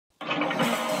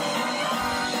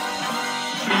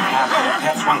have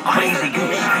pets one crazy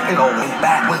goose. It all went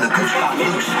bad when the goose got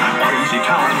loose. Crazy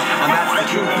times, and that's the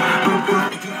truth.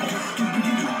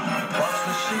 Watch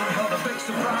the scene held a big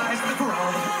surprise for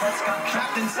all the pets got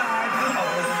trapped inside. All of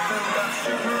them got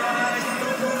supervised.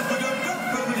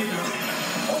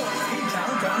 Oh, what's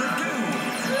P-Town gonna do?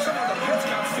 Some of the pets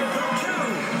got super too.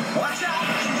 Watch out,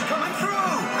 she's coming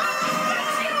through.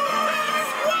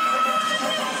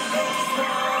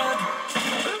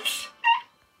 Oops.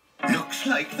 Looks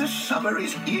like the summer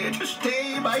is here to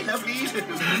stay, my lovelies.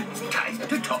 Time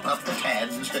to top up the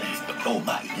cans. Or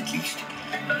mine, at least.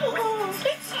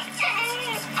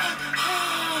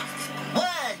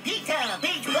 One, P-Town,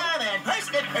 Peach Plum, and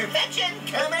Parsnip Perfection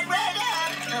coming right up.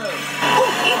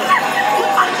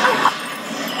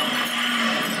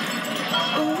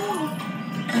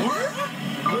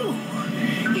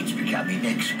 It's becoming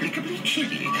inexplicably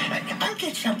chilly. I'll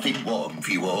get something warm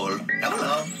for you all. Come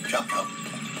along, chop chop.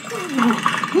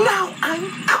 Now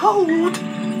I'm cold.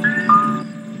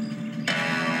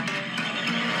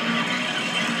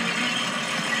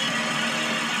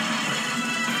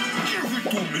 Give it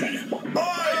to me. I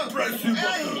press you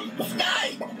buttons.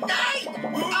 Die!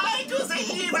 I do the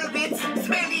evil bits,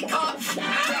 smelly cops!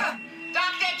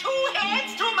 Dr. Two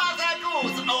Heads to Mother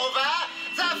Goose, over.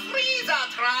 The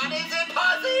Freezertron is in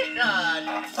position.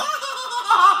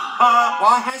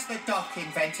 Why has the doc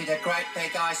invented a great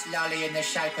big ice lolly in the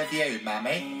shape of you,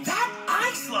 Mummy? That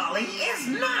ice lolly is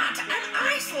not an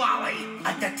ice lolly.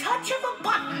 At the touch of a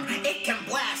button, it can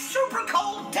blast super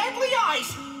cold, deadly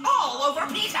ice all over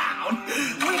P-Town.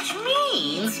 Which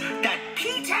means that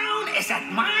P-Town is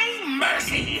at my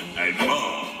mercy. And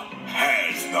Mom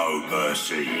has no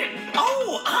mercy.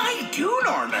 Oh, I do,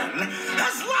 Norman.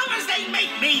 As long as they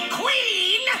make me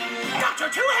queen.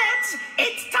 Dr. Two Heads,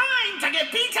 it's time to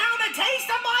give P-Town a taste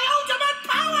of my ultimate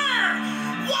power.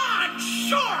 One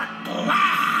short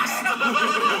blast. A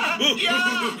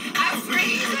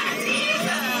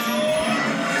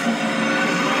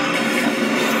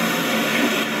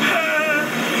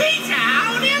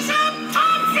P-Town is a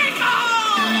popsicle.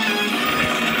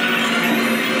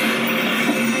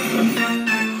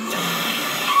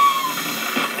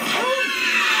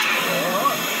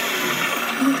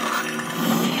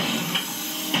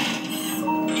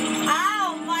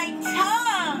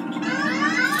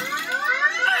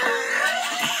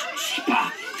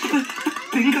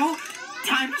 Bingo!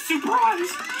 Time to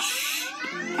surprise!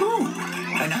 Ooh,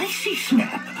 an icy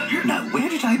snap. Now, where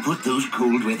did I put those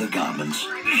cold weather garments?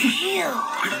 Phew.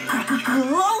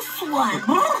 Close one.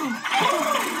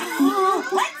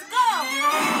 Let's go.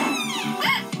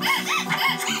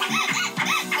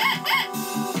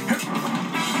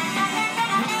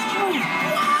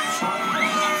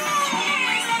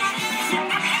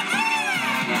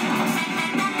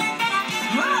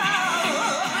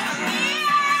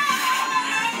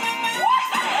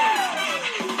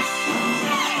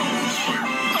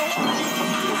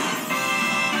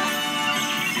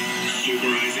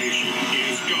 Superization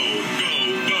is go, go,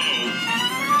 go.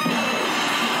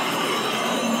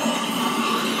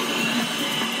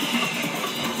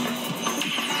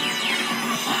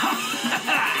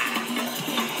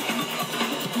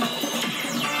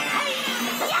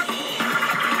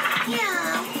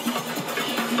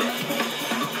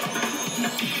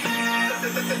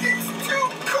 It's too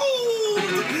cold.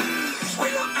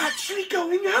 We're not actually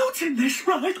going out in this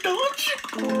ride, don't you?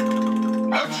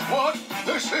 That's what?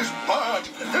 This is bad.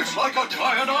 It's like a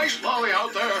giant ice lolly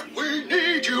out there. We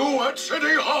need you at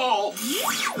City Hall.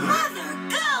 Mother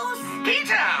Goose.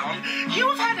 P-Town,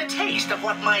 you've had a taste of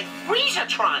what my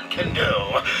Freezertron can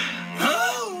do.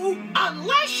 Oh!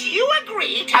 Unless you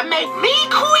agree to make me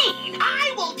queen,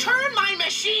 I will turn my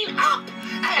machine up,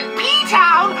 and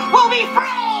P-Town will be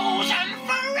frozen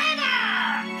forever!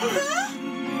 Huh?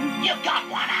 You've got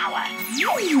 1 hour.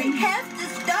 We have to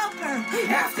stop her. We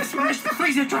have to smash the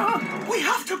Freezertron! We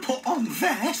have to put on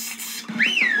vests.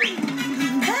 Okay.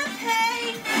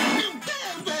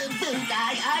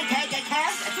 I take a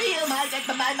cast, feel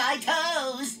my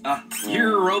toes.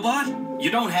 You're a robot? You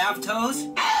don't have toes?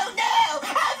 Oh no!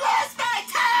 I've lost my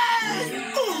toes!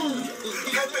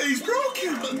 Pepe's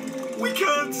broken. We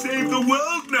can't save the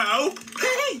world now.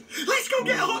 Hey, let's go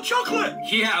get hot chocolate.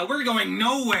 Yeah, we're going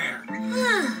nowhere.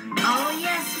 Oh,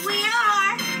 yes, we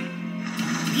are.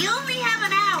 You only have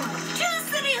an hour. To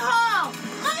City Hall.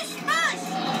 Mush, mush.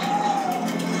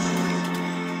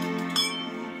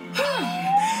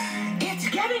 It's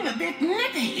getting a bit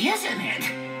nippy, isn't it?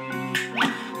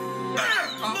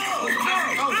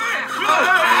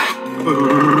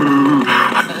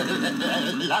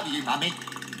 Love you, Mommy.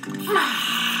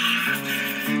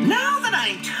 Now that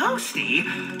I'm toasty,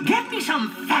 get me some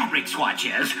fabric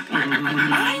swatches.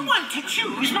 I want to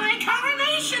choose my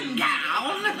coronation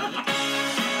gown.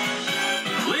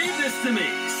 Leave this to me.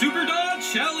 Superdog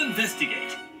shall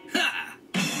investigate. Ha!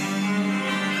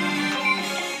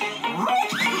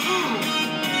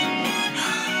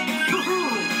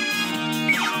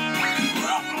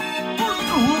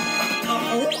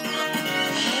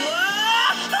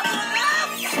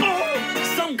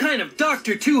 Some kind of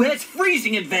Dr. Two-Head's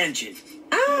freezing invention.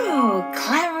 Oh,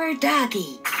 clever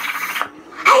doggy.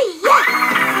 Hey-ya!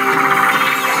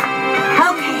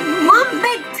 Okay, one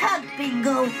big tug,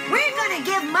 Bingo. We're gonna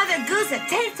give Mother Goose a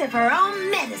taste of her own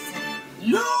medicine.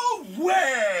 No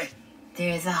way!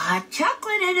 There's a hot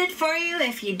chocolate in it for you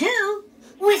if you do.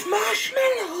 With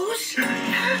marshmallows? To the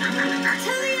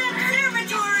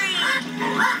observatory!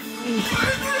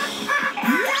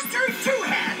 Dr.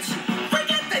 Two-Heads,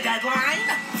 forget the deadline.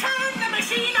 Turn the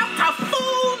machine up to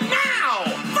full now.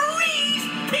 Freeze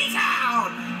P-Town.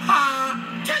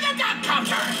 To the duck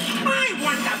counter. I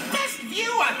want the best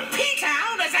view of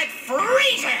P-Town as it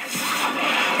freezes.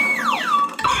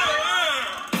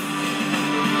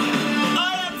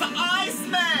 I am the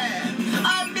Iceman!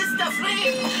 I'm Mr.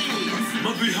 Freeze!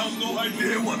 But we have no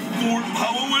idea what full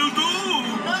power will do.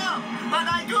 No, but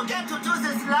I do get to do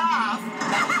this laugh.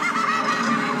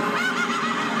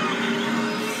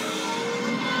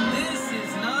 This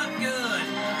is not good.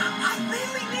 I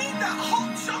really need that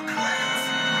hot chocolate.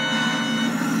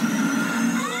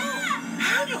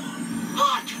 Hang on,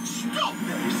 I can stop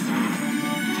this.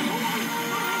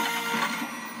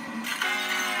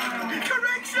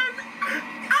 Correction,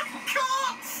 I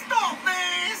can't stop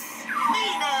this.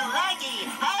 Nina Laggy,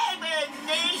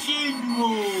 hibernation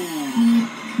mode.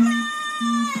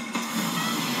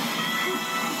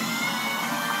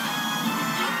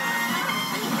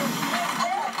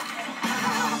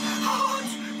 Hot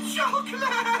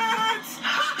chocolates!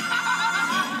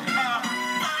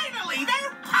 Finally,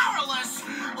 they're powerless.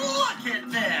 Look at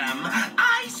them.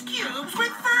 Ice cubes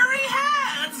with furry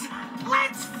heads.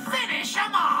 Let's finish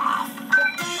them off.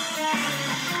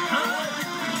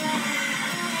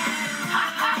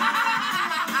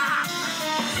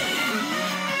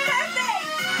 Pepe!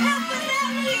 Help us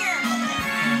out here!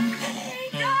 Hey,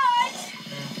 Dodge!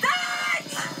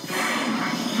 Dodge!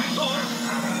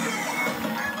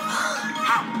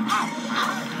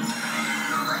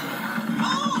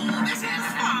 Oh, this is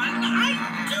fun. I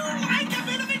do like a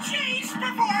bit of a chase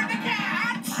before the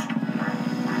catch.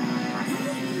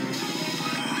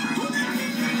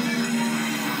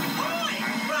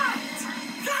 Right.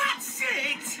 That's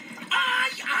it. I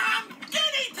am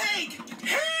guinea pig.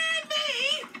 Hear me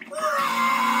roar.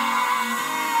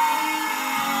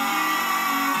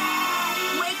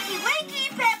 Wakey, wakey,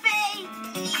 Pepe!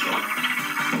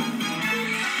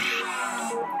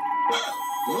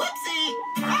 Whoopsie!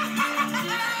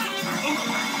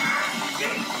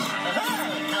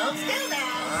 Hold still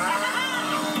now.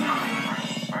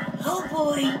 Oh,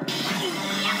 boy.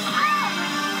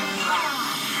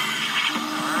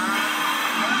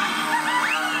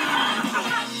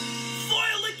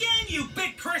 Foiled again, you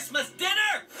big Christmas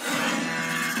dinner!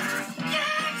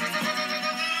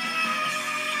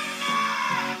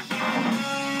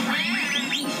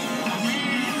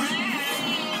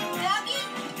 Doggy,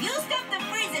 you stop the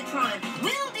Freezatron.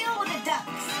 We'll deal with the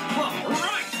ducks. All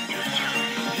right.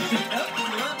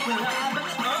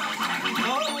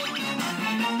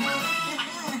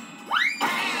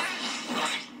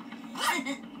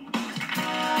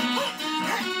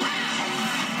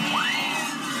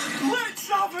 Let's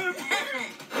shove him!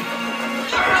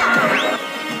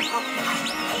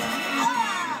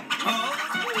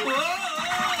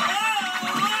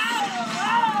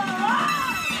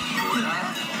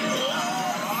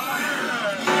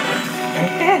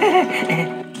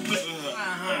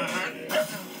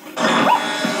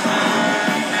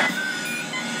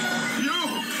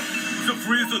 The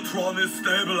Freezatron is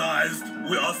stabilized.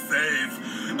 We are safe.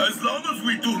 As long as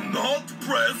we do not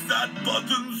press that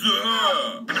button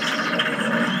there.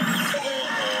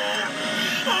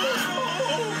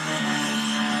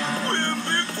 We're in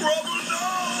big trouble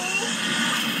now.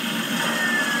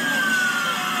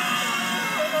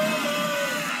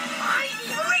 My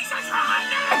Freezatron!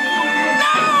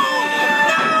 No!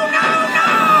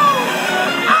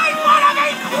 I want to be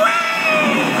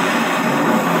queen!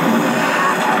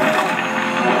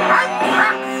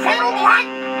 Feel like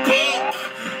pink!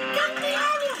 Get me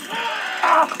out of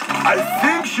here! I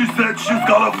think she said she's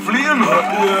got a flea in her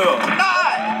ear. No!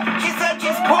 She said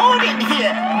she's cold in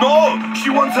here! No, she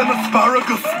wants an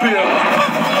asparagus spear.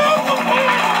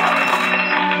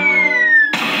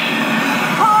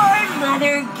 Poor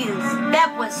Mother Goose.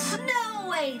 That was snow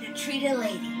way to treat a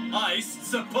lady. I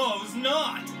suppose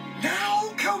not.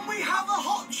 Now can we have a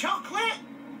hot chocolate?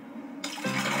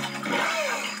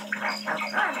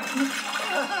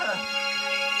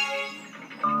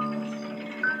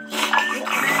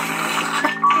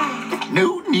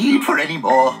 No need for any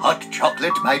more hot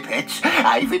chocolate, my pets.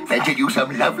 I've invented you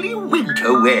some lovely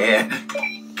winter wear.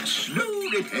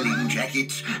 Snow-repelling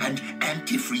jackets and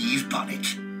antifreeze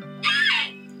bonnets.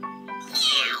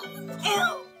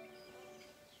 Ew.